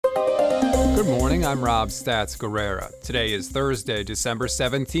Good morning, I'm Rob Stats Guerrera. Today is Thursday, December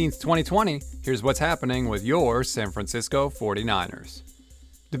 17th, 2020. Here's what's happening with your San Francisco 49ers.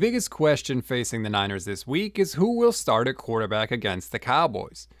 The biggest question facing the Niners this week is who will start at quarterback against the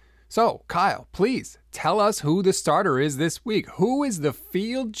Cowboys. So, Kyle, please tell us who the starter is this week. Who is the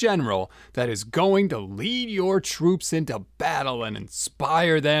field general that is going to lead your troops into battle and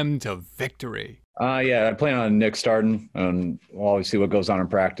inspire them to victory? I plan on Nick starting, and we'll always see what goes on in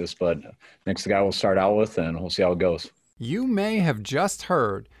practice, but Nick's the guy we'll start out with, and we'll see how it goes. You may have just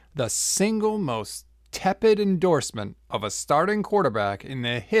heard the single most tepid endorsement of a starting quarterback in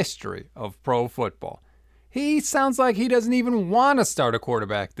the history of pro football. He sounds like he doesn't even want to start a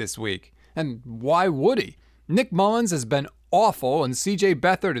quarterback this week. And why would he? Nick Mullens has been awful, and CJ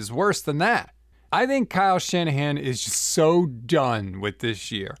Beathard is worse than that. I think Kyle Shanahan is just so done with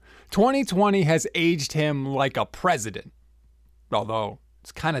this year. 2020 has aged him like a president. Although,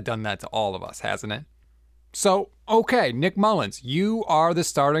 it's kind of done that to all of us, hasn't it? So, okay, Nick Mullens, you are the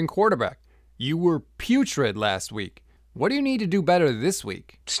starting quarterback. You were putrid last week. What do you need to do better this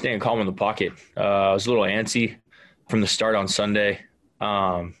week? Staying calm in the pocket. I was a little antsy from the start on Sunday.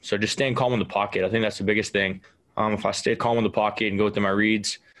 So just staying calm in the pocket. I think that's the biggest thing. If I stay calm in the pocket and go through my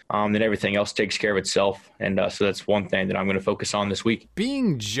reads, then everything else takes care of itself. And so that's one thing that I'm going to focus on this week.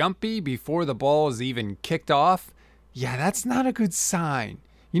 Being jumpy before the ball is even kicked off? Yeah, that's not a good sign.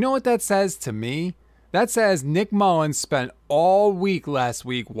 You know what that says to me? That says Nick Mullens spent all week last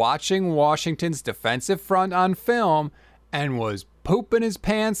week watching Washington's defensive front on film and was pooping his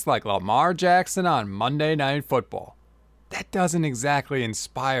pants like Lamar Jackson on Monday Night Football. That doesn't exactly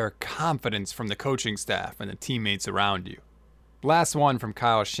inspire confidence from the coaching staff and the teammates around you. Last one from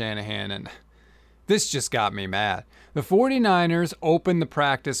Kyle Shanahan, and this just got me mad. The 49ers opened the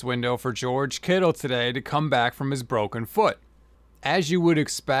practice window for George Kittle today to come back from his broken foot. As you would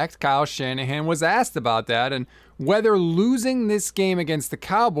expect, Kyle Shanahan was asked about that and whether losing this game against the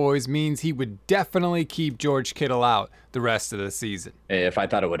Cowboys means he would definitely keep George Kittle out the rest of the season. If I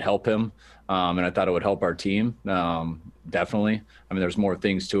thought it would help him, and I thought it would help our team, definitely. I mean, there's more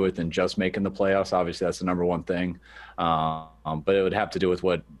things to it than just making the playoffs. Obviously, that's the number one thing. But it would have to do with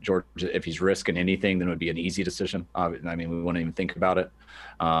what George, if he's risking anything, then it would be an easy decision. I mean, we wouldn't even think about it.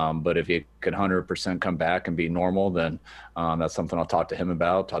 But if he could 100% come back and be normal, then that's something I'll talk to him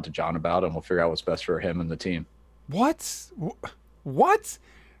about, talk to John about, and we'll figure out what's best for him and the team. What?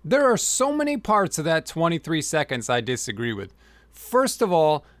 There are so many parts of that 23 seconds I disagree with. First of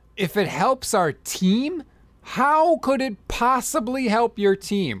all, if it helps our team, how could it possibly help your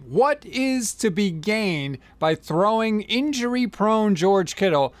team? What is to be gained by throwing injury-prone George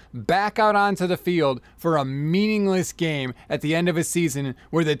Kittle back out onto the field for a meaningless game at the end of a season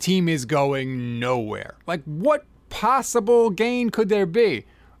where the team is going nowhere? Like, what possible gain could there be?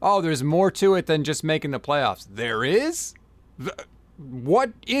 Oh, there's more to it than just making the playoffs. There is?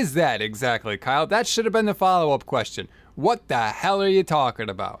 What is that exactly, Kyle? That should have been the follow-up question. What the hell are you talking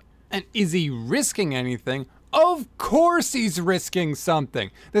about? And is he risking anything? Of course he's risking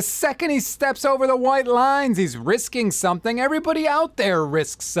something. The second he steps over the white lines, he's risking something. Everybody out there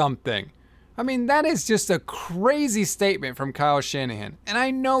risks something. I mean, that is just a crazy statement from Kyle Shanahan. And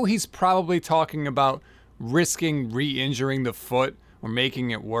I know he's probably talking about risking re-injuring the foot or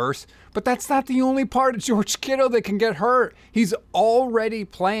making it worse, but that's not the only part of George Kittle that can get hurt. He's already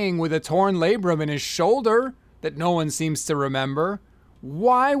playing with a torn labrum in his shoulder that no one seems to remember.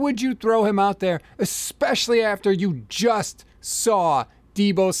 Why would you throw him out there, especially after you just saw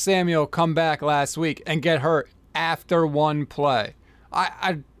Deebo Samuel come back last week and get hurt after one play?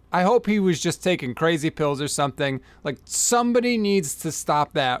 I hope he was just taking crazy pills or something. Like, somebody needs to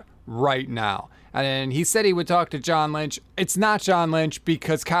stop that right now. And he said he would talk to John Lynch. It's not John Lynch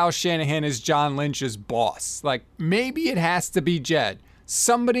because Kyle Shanahan is John Lynch's boss. Like, maybe it has to be Jed.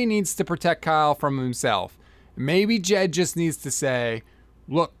 Somebody needs to protect Kyle from himself. Maybe Jed just needs to say,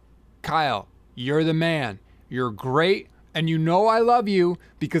 look, Kyle, you're the man. You're great, and you know I love you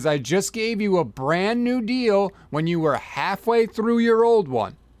because I just gave you a brand new deal when you were halfway through your old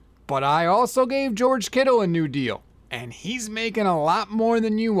one. But I also gave George Kittle a new deal, and he's making a lot more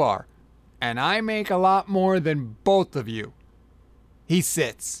than you are. And I make a lot more than both of you. He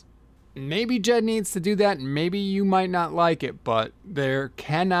sits. Maybe Jed needs to do that, and maybe you might not like it, but there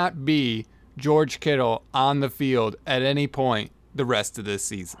cannot be George Kittle on the field at any point the rest of this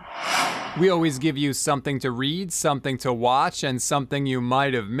season. We always give you something to read, something to watch, and something you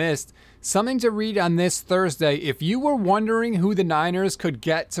might have missed. Something to read on this Thursday. If you were wondering who the Niners could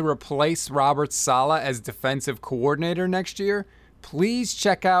get to replace Robert Saleh as defensive coordinator next year, please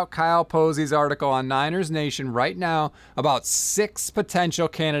check out Kyle Posey's article on Niners Nation right now about 6 potential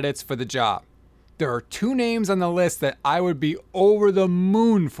candidates for the job. there are 2 names on the list that I would be over the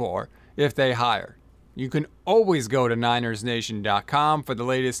moon for if they hired. You can always go to NinersNation.com for the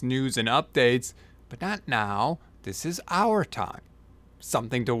latest news and updates, but not now. This is our time.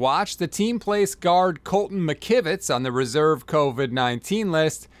 Something to watch, the team placed guard Colton McKivitz on the reserve COVID-19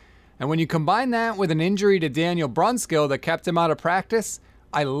 list, and when you combine that with an injury to Daniel Brunskill that kept him out of practice,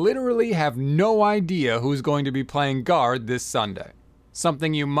 I literally have no idea who's going to be playing guard this Sunday.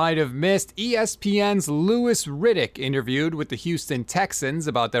 Something you might have missed, ESPN's Louis Riddick interviewed with the Houston Texans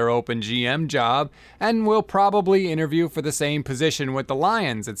about their open GM job and will probably interview for the same position with the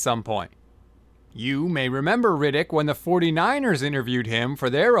Lions at some point. You may remember Riddick when the 49ers interviewed him for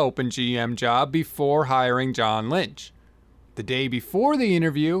their open GM job before hiring John Lynch. The day before the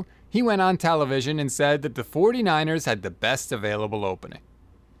interview, he went on television and said that the 49ers had the best available opening.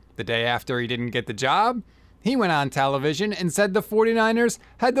 The day after he didn't get the job, he went on television and said the 49ers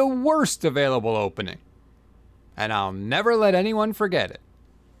had the worst available opening. And I'll never let anyone forget it.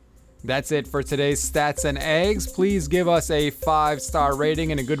 That's it for today's Stats and Eggs. Please give us a 5-star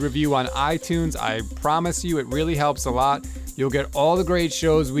rating and a good review on iTunes. I promise you it really helps a lot. You'll get all the great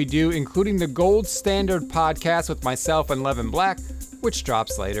shows we do, including the Gold Standard podcast with myself and Levin Black, which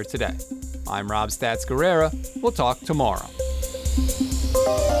drops later today. I'm Rob Stats Guerrera. We'll talk tomorrow.